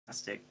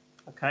Fantastic.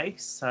 Okay,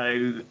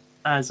 so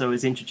as I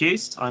was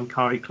introduced, I'm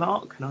Kari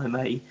Clark and I'm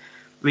a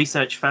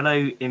research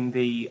fellow in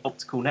the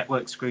Optical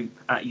Networks group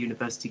at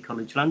University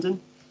College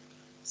London.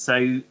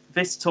 So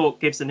this talk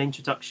gives an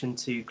introduction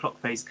to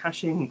clock phase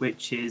caching,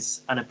 which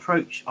is an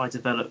approach I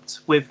developed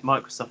with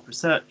Microsoft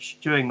Research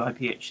during my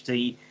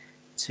PhD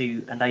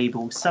to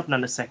enable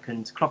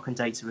sub-nanosecond clock and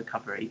data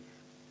recovery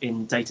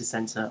in data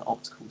center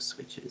optical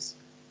switches.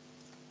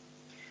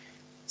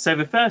 So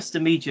the first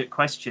immediate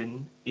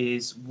question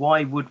is,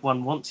 why would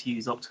one want to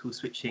use optical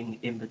switching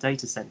in the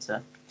data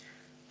center?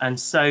 And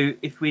so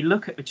if we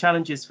look at the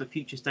challenges for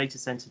future data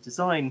center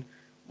design,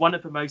 one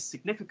of the most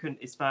significant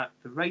is that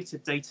the rate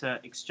of data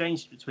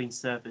exchanged between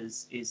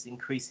servers is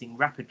increasing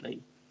rapidly,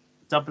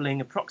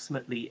 doubling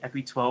approximately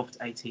every 12 to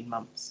 18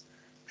 months,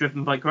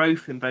 driven by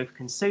growth in both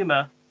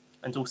consumer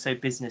and also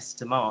business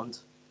demand.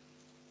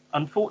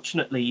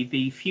 Unfortunately,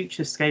 the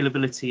future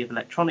scalability of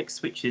electronic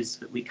switches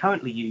that we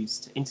currently use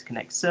to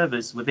interconnect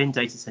servers within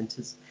data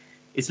centers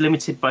is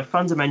limited by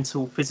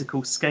fundamental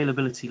physical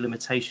scalability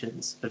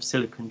limitations of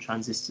silicon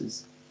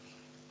transistors.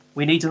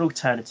 We need an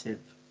alternative,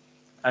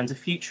 and a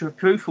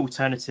future-proof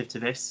alternative to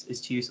this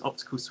is to use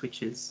optical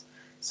switches,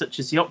 such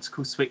as the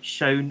optical switch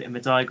shown in the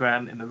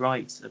diagram in the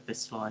right of this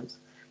slide,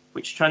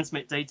 which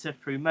transmit data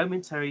through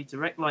momentary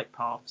direct light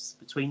paths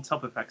between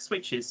top-of-rack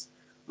switches,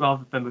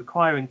 rather than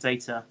requiring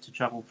data to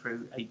travel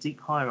through a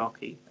deep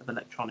hierarchy of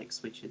electronic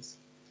switches.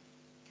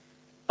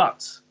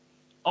 But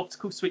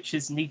optical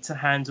switches need to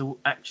handle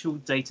actual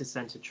data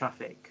center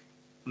traffic.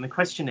 And the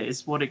question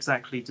is, what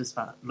exactly does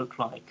that look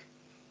like?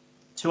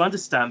 To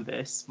understand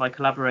this, my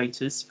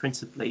collaborators,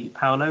 principally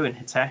Paolo and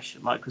Hitesh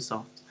at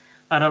Microsoft,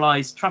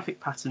 analyzed traffic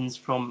patterns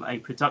from a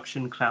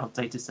production cloud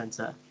data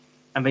center,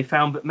 and they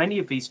found that many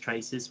of these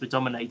traces were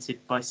dominated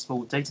by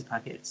small data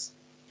packets.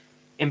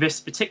 In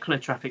this particular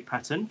traffic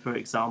pattern, for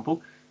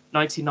example,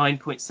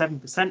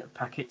 99.7% of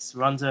packets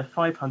were under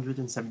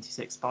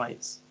 576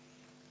 bytes.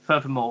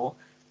 Furthermore,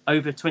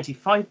 over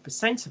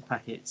 25% of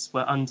packets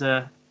were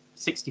under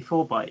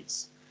 64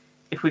 bytes.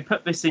 If we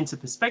put this into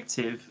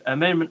perspective, a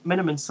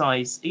minimum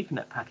size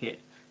Ethernet packet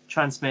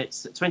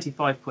transmits at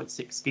 25.6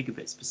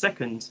 gigabits per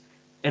second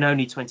in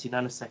only 20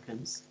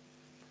 nanoseconds.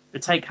 The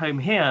take home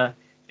here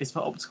is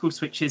that optical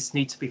switches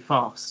need to be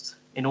fast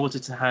in order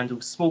to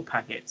handle small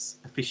packets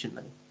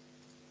efficiently.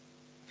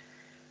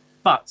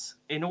 But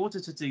in order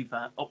to do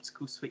that,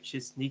 optical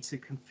switches need to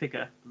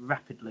configure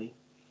rapidly.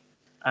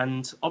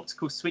 And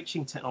optical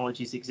switching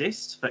technologies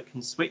exist that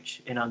can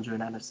switch in under a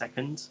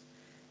nanosecond.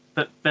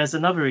 But there's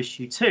another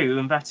issue too,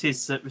 and that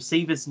is that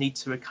receivers need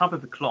to recover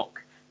the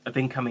clock of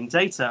incoming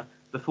data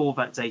before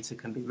that data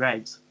can be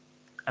read.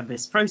 And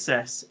this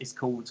process is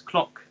called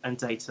clock and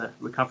data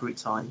recovery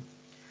time.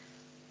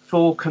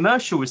 For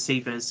commercial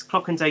receivers,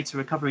 clock and data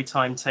recovery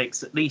time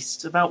takes at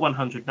least about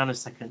 100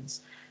 nanoseconds.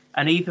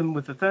 And even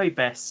with the very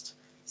best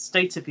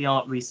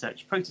state-of-the-art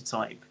research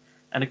prototype,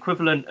 an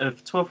equivalent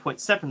of 12.7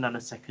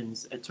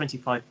 nanoseconds at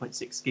 25.6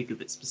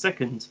 gigabits per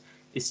second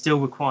is still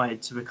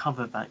required to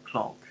recover that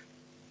clock.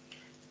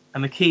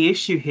 And the key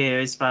issue here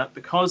is that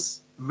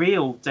because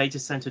real data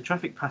center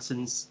traffic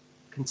patterns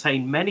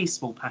contain many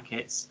small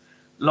packets,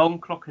 long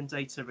clock and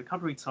data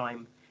recovery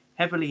time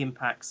heavily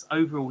impacts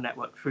overall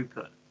network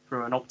throughput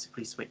for an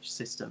optically switched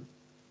system.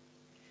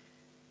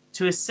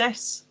 To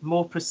assess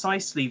more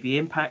precisely the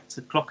impact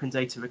of clock and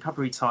data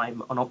recovery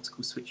time on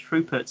optical switch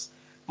throughput,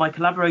 my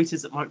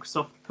collaborators at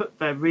Microsoft put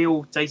their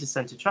real data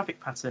center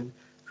traffic pattern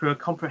through a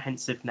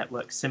comprehensive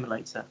network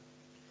simulator.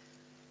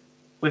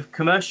 With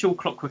commercial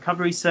clock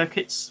recovery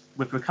circuits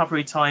with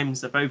recovery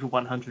times of over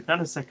 100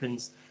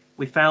 nanoseconds,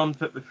 we found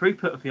that the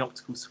throughput of the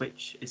optical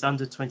switch is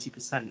under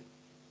 20%.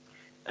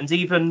 And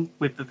even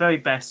with the very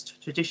best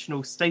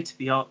traditional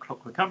state-of-the-art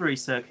clock recovery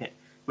circuit,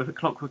 with a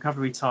clock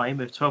recovery time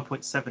of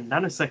 12.7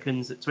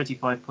 nanoseconds at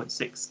 25.6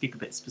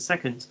 gigabits per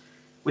second,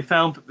 we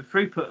found that the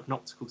throughput of an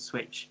optical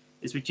switch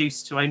is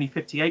reduced to only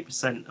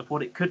 58% of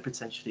what it could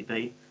potentially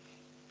be.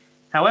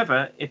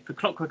 However, if the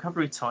clock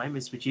recovery time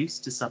is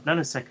reduced to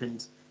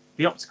sub-nanosecond,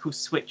 the optical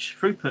switch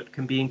throughput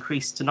can be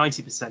increased to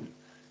 90%,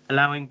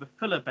 allowing the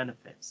fuller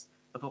benefits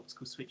of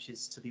optical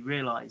switches to be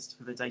realized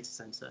for the data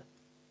center.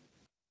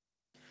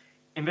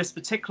 In this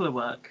particular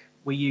work,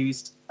 we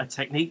used a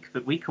technique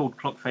that we called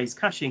clock phase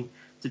caching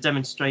to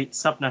demonstrate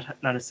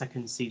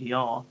sub-nanosecond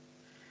CDR.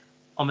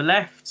 On the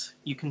left,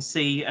 you can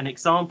see an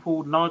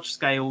example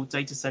large-scale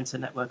data center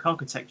network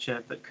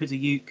architecture that could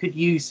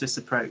use this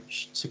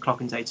approach to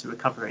clock and data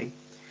recovery.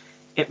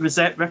 It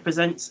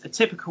represents a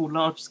typical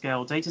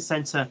large-scale data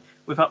center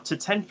with up to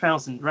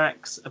 10,000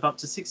 racks of up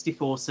to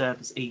 64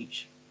 servers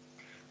each.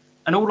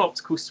 An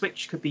all-optical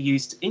switch could be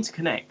used to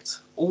interconnect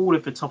all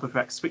of the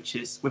top-of-rack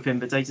switches within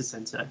the data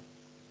center.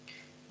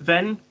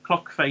 Then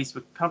clock phase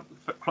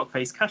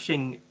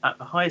caching at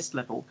the highest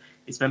level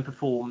is then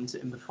performed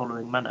in the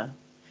following manner.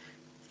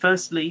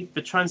 Firstly,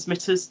 the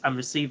transmitters and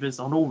receivers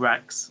on all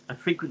racks are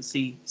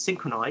frequency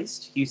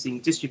synchronized using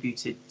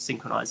distributed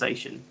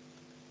synchronization.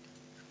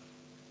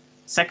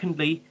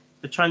 Secondly,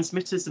 the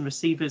transmitters and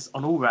receivers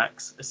on all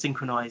racks are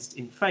synchronized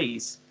in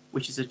phase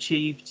which is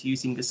achieved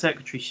using the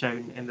circuitry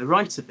shown in the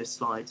right of this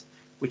slide,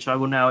 which I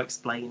will now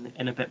explain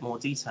in a bit more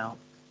detail.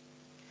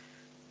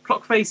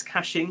 Clock phase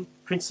caching,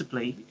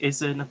 principally,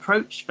 is an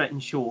approach that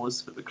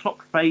ensures that the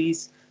clock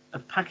phase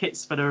of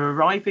packets that are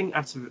arriving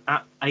at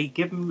a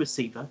given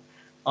receiver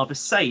are the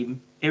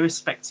same,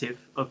 irrespective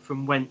of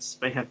from whence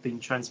they have been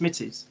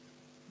transmitted,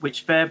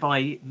 which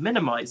thereby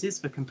minimizes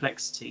the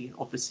complexity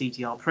of the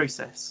CDR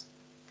process.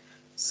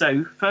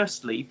 So,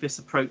 firstly, this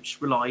approach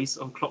relies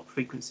on clock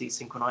frequency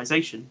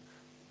synchronization.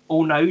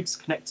 All nodes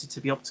connected to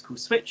the optical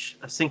switch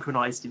are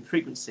synchronized in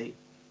frequency.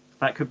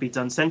 That could be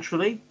done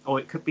centrally, or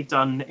it could be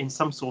done in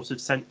some sort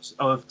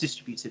of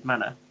distributed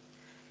manner.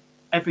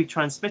 Every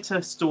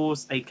transmitter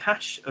stores a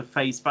cache of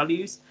phase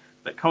values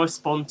that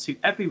correspond to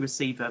every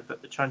receiver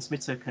that the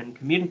transmitter can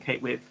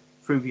communicate with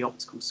through the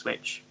optical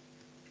switch.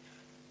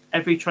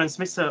 Every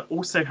transmitter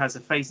also has a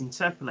phase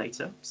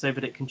interpolator so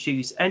that it can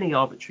choose any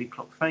arbitrary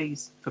clock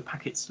phase for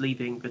packets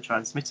leaving the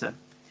transmitter.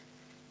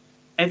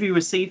 Every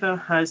receiver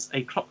has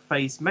a clock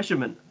phase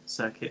measurement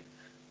circuit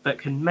that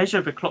can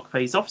measure the clock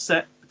phase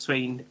offset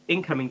between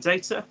incoming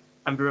data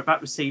and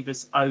that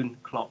receiver's own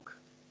clock.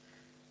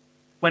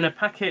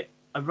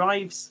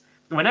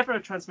 Whenever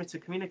a transmitter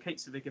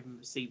communicates with a given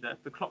receiver,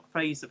 the clock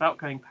phase of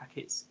outgoing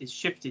packets is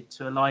shifted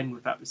to align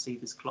with that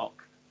receiver's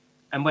clock.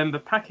 And when the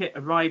packet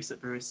arrives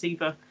at the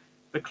receiver,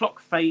 the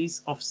clock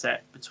phase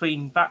offset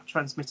between that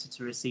transmitter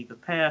to receiver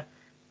pair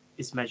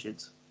is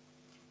measured.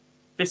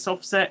 This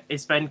offset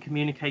is then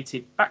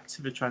communicated back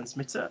to the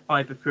transmitter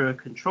either through a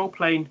control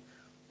plane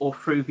or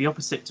through the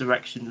opposite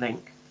direction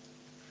link.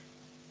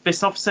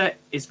 This offset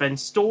is then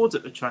stored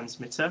at the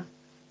transmitter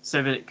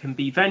so that it can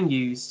be then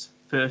used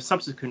for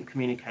subsequent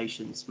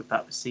communications with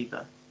that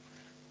receiver.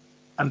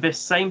 And this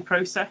same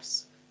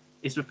process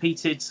is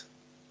repeated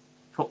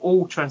for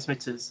all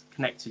transmitters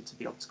connected to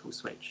the optical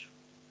switch.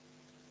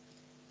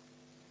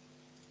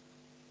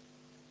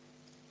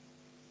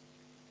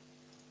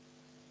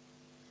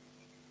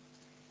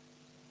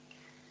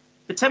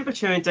 The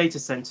temperature in data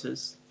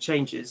centers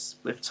changes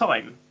with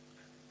time,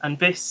 and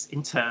this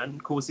in turn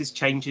causes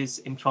changes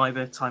in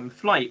fiber time of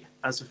flight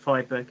as the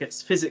fiber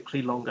gets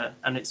physically longer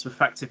and its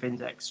refractive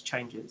index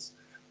changes.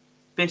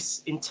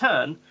 This in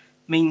turn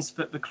means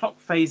that the clock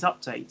phase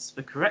updates,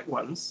 the correct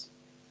ones,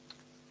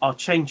 are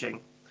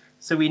changing.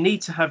 So we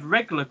need to have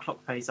regular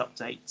clock phase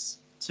updates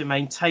to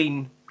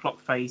maintain clock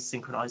phase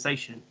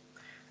synchronization.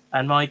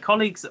 And my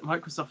colleagues at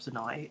Microsoft and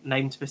I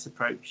named this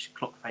approach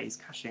clock phase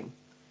caching.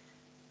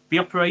 The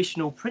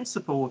operational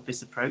principle of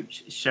this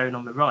approach is shown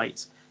on the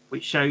right,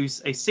 which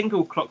shows a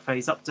single clock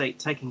phase update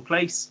taking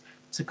place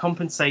to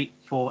compensate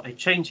for a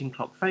change in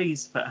clock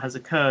phase that has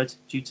occurred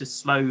due to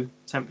slow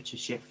temperature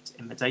shift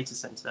in the data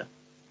center.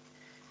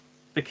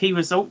 The key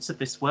results of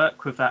this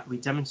work were that we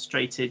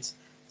demonstrated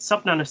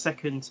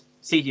sub-nanosecond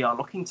CDR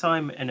locking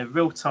time in a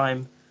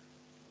real-time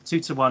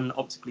 2-to-1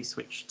 optically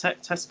switched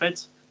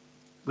testbed.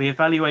 We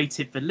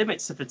evaluated the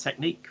limits of the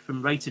technique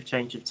from rate of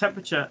change of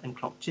temperature and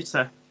clock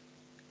jitter,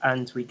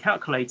 and we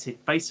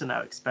calculated, based on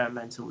our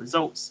experimental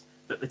results,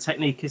 that the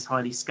technique is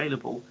highly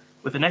scalable,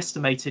 with an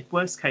estimated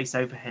worst-case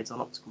overhead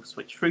on optical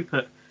switch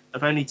throughput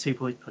of only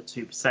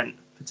 2.2%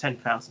 for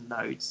 10,000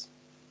 nodes.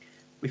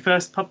 We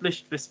first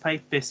published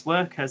this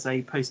work as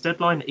a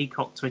post-deadline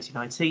ECOC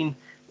 2019,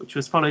 which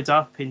was followed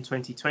up in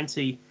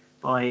 2020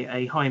 by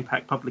a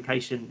high-impact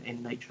publication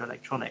in Nature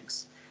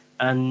Electronics.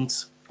 And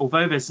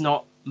although there's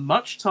not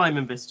much time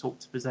in this talk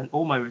to present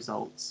all my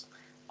results,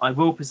 I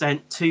will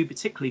present two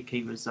particularly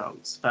key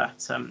results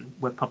that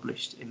were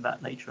published in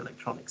that Nature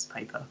Electronics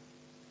paper.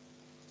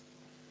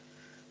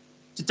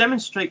 To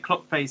demonstrate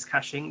clock phase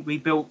caching, we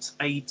built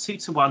a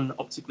 2-to-1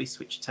 optically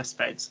switched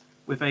testbed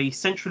with a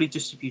centrally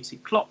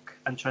distributed clock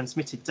and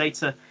transmitted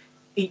data,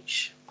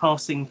 each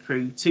passing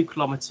through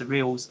 2-kilometer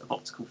reels of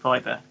optical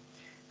fiber,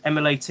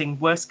 emulating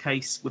worst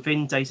case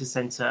within data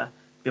center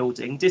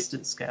building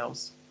distance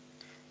scales.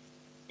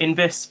 In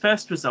this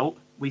first result,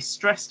 we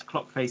stressed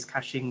clock phase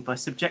caching by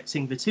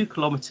subjecting the 2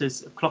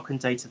 kilometers of clock and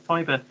data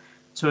fiber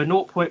to a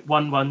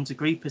 0.11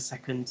 degree per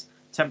second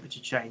temperature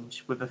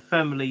change with a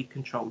thermally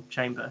controlled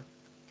chamber.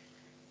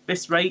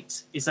 This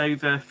rate is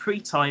over 3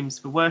 times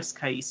the worst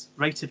case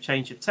rate of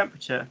change of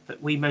temperature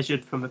that we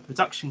measured from a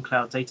production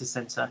cloud data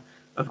center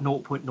of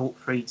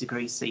 0.03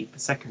 degrees C per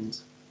second.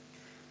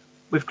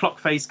 With clock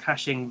phase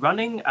caching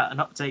running at an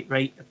update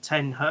rate of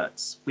 10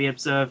 Hz, we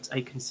observed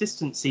a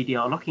consistent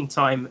CDR locking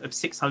time of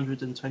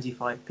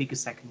 625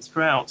 picoseconds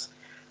throughout,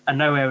 and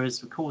no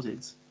errors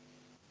recorded.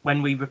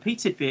 When we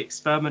repeated the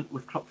experiment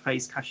with clock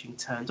phase caching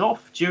turned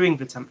off during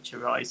the temperature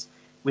rise,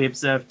 we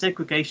observed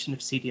degradation of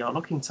CDR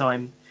locking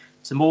time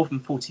to more than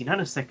 40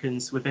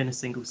 nanoseconds within a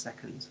single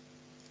second.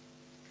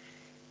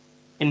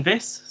 In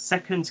this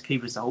second key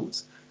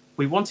result,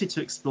 we wanted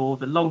to explore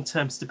the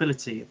long-term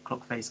stability of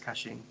clock phase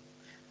caching.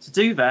 To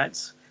do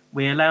that,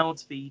 we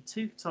allowed the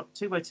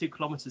 2x2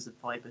 kilometers of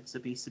fiber to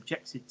be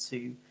subjected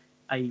to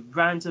a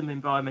random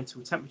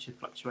environmental temperature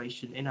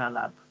fluctuation in our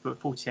lab for a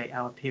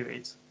 48-hour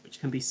period,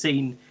 which can be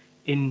seen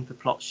in the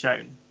plot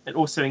shown. It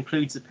also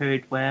includes a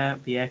period where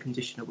the air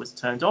conditioner was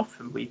turned off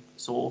and we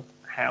saw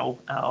how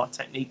our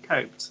technique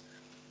coped.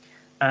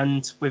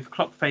 And with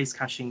clock phase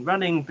caching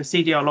running, the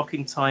CDR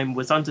locking time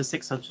was under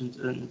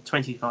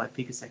 625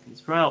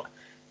 picoseconds throughout,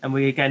 and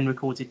we again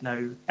recorded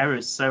no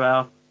errors. So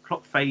our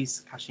clock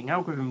phase caching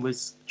algorithm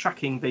was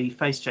tracking the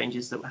phase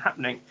changes that were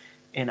happening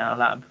in our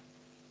lab.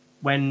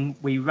 When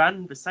we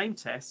ran the same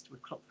test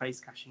with clock phase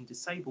caching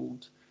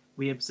disabled,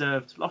 we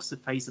observed loss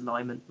of phase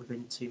alignment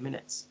within 2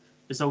 minutes,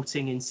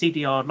 resulting in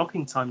CDR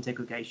locking time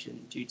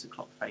degradation due to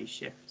clock phase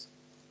shift.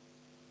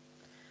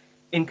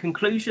 In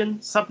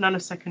conclusion,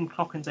 sub-nanosecond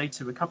clock and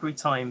data recovery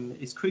time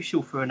is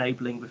crucial for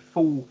enabling the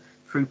full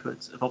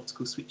throughput of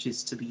optical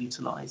switches to be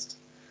utilised.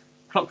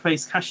 Clock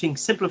phase caching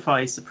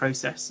simplifies the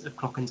process of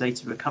clock and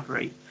data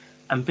recovery,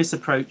 and this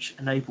approach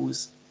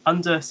enables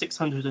under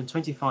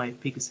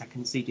 625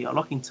 picosecond CDR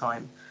locking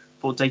time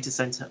for data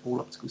center all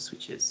optical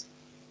switches.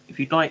 If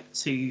you'd like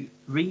to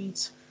read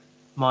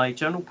my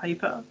journal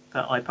paper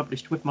that I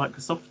published with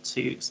Microsoft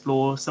to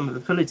explore some of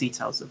the fuller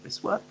details of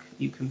this work,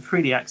 you can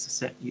freely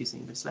access it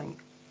using this link.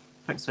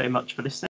 Thanks very much for listening.